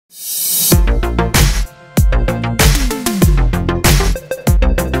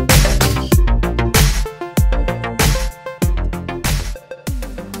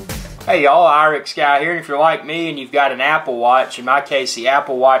Hey y'all, IrixGuy here, and if you're like me and you've got an Apple Watch, in my case the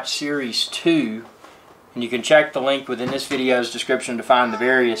Apple Watch Series 2, and you can check the link within this video's description to find the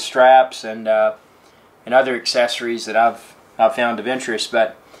various straps and other accessories that I've found of interest.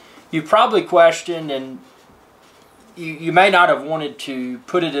 But you've probably questioned, and you may not have wanted to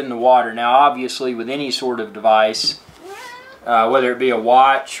put it in the water. Now obviously with any sort of device, whether it be a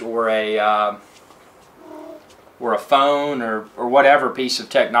watch or a phone or whatever piece of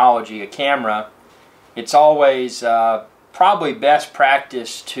technology, a camera, it's always probably best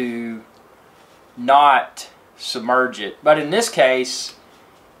practice to not submerge it. But in this case,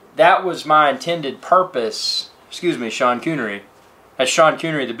 that was my intended purpose. Excuse me, Sean Coonery. That's Sean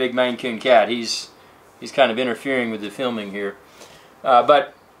Coonery, the big Maine Coon cat. He's kind of interfering with the filming here.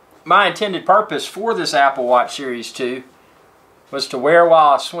 But my intended purpose for this Apple Watch Series 2 was to wear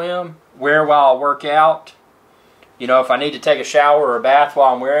while I swim, wear while I work out. You know, if I need to take a shower or a bath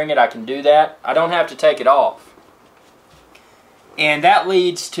while I'm wearing it, I can do that. I don't have to take it off. And that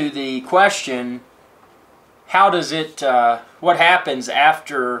leads to the question, how does it, what happens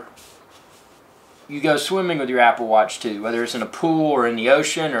after you go swimming with your Apple Watch 2, whether it's in a pool or in the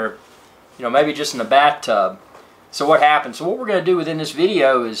ocean or, you know, maybe just in a bathtub. So what happens? So what we're going to do within this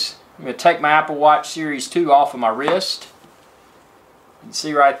video is I'm going to take my Apple Watch Series 2 off of my wrist. You can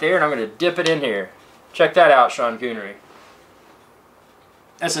see right there, and I'm going to dip it in here. Check that out, Sean Coonery.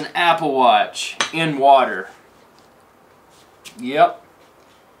 That's an Apple Watch in water. Yep.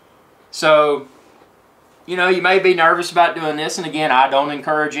 So, you know, you may be nervous about doing this, and again, I don't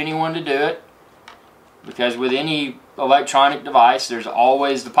encourage anyone to do it, because with any electronic device, there's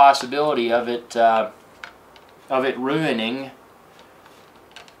always the possibility of it ruining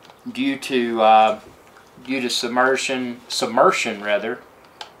due to submersion rather.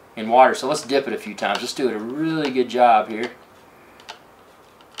 In water. So let's dip it a few times. Let's do it a really good job here.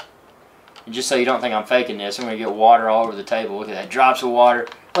 And just so you don't think I'm faking this, I'm going to get water all over the table. Look at that, drops of water.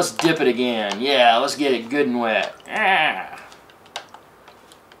 Let's dip it again. Yeah, let's get it good and wet. Ah.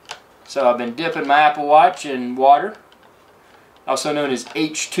 So I've been dipping my Apple Watch in water, also known as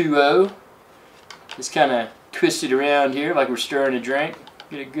H2O. Just kind of twist it around here like we're stirring a drink.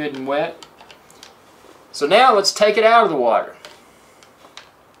 Get it good and wet. So now let's take it out of the water.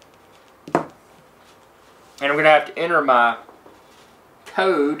 And I'm going to have to enter my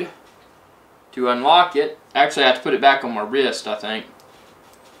code to unlock it. Actually, I have to put it back on my wrist, I think.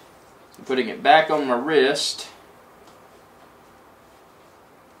 So putting it back on my wrist.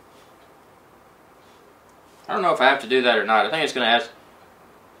 I don't know if I have to do that or not. I think it's going to ask...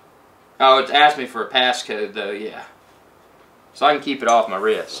 Oh, it's asked me for a passcode, though, yeah. So I can keep it off my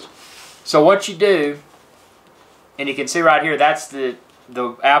wrist. So what you do, and you can see right here, that's the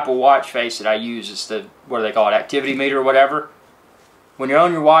Apple Watch face that I use. Is the, what do they call it, activity meter or whatever. When you're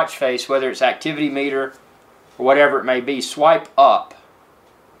on your watch face, whether it's activity meter or whatever it may be, swipe up.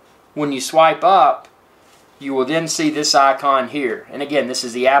 When you swipe up, you will then see this icon here. And again, this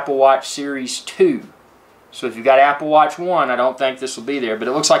is the Apple Watch Series 2. So if you've got Apple Watch 1, I don't think this will be there, but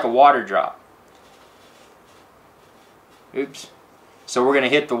it looks like a water drop. Oops. So we're going to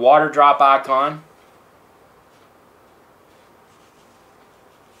hit the water drop icon.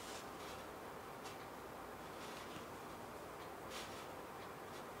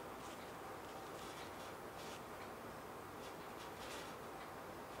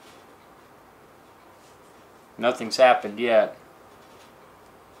 Nothing's happened yet.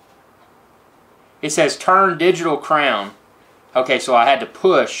 It says turn digital crown. Okay, so I had to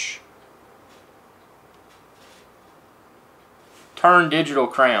push turn digital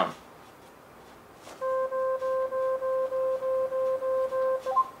crown.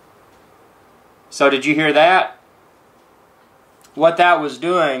 So did you hear that? What that was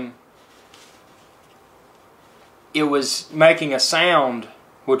doing, it was making a sound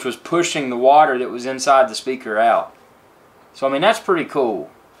which was pushing the water that was inside the speaker out. So, I mean, that's pretty cool.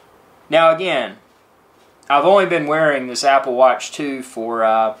 Now, again, I've only been wearing this Apple Watch 2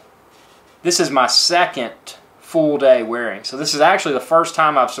 for, this is my second full day wearing. So this is actually the first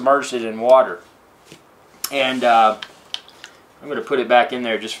time I've submerged it in water. And I'm going to put it back in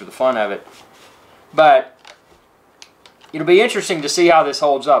there just for the fun of it. But it'll be interesting to see how this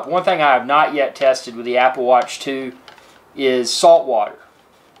holds up. One thing I have not yet tested with the Apple Watch 2 is salt water.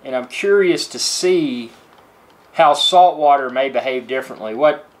 And I'm curious to see how salt water may behave differently.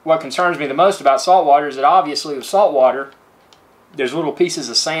 What concerns me the most about salt water is that obviously with salt water, there's little pieces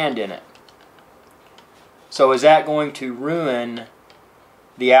of sand in it. So is that going to ruin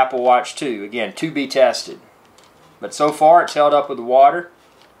the Apple Watch 2? Again, to be tested. But so far it's held up with the water.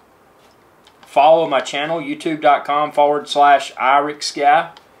 Follow my channel,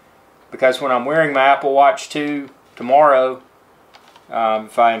 youtube.com/IrixGuy. because when I'm wearing my Apple Watch 2 tomorrow,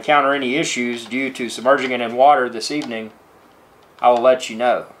 if I encounter any issues due to submerging it in water this evening, I will let you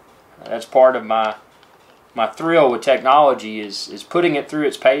know. That's part of my thrill with technology is putting it through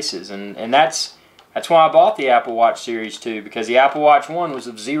its paces, and that's why I bought the Apple Watch Series 2, because the Apple Watch 1 was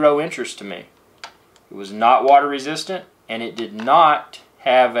of zero interest to me. It was not water resistant, and it did not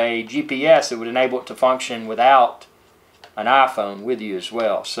have a GPS that would enable it to function without an iPhone with you as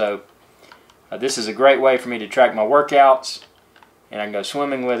well. So this is a great way for me to track my workouts, and I can go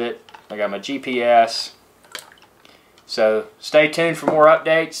swimming with it. I got my GPS. So stay tuned for more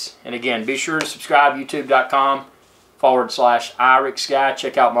updates. And again, be sure to subscribe, youtube.com/IrixGuy.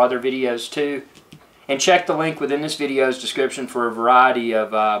 Check out my other videos too. And check the link within this video's description for a variety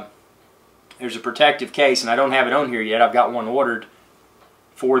of, there's a protective case, and I don't have it on here yet. I've got one ordered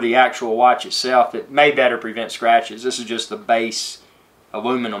for the actual watch itself that may better prevent scratches. This is just the base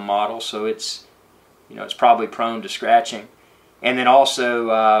aluminum model, so it's, you know, it's probably prone to scratching. And then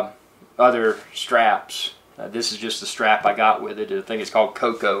also other straps. This is just the strap I got with it. I think it's called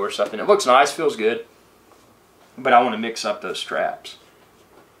Cocoa or something. It looks nice, feels good, but I want to mix up those straps.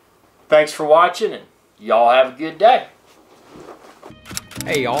 Thanks for watching, and y'all have a good day.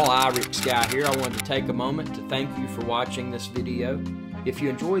 Hey y'all, IrixGuy here. I wanted to take a moment to thank you for watching this video. If you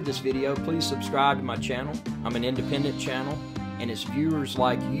enjoyed this video, please subscribe to my channel. I'm an independent channel, and it's viewers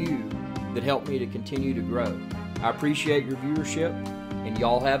like you that help me to continue to grow. I appreciate your viewership, and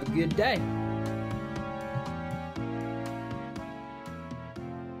y'all have a good day.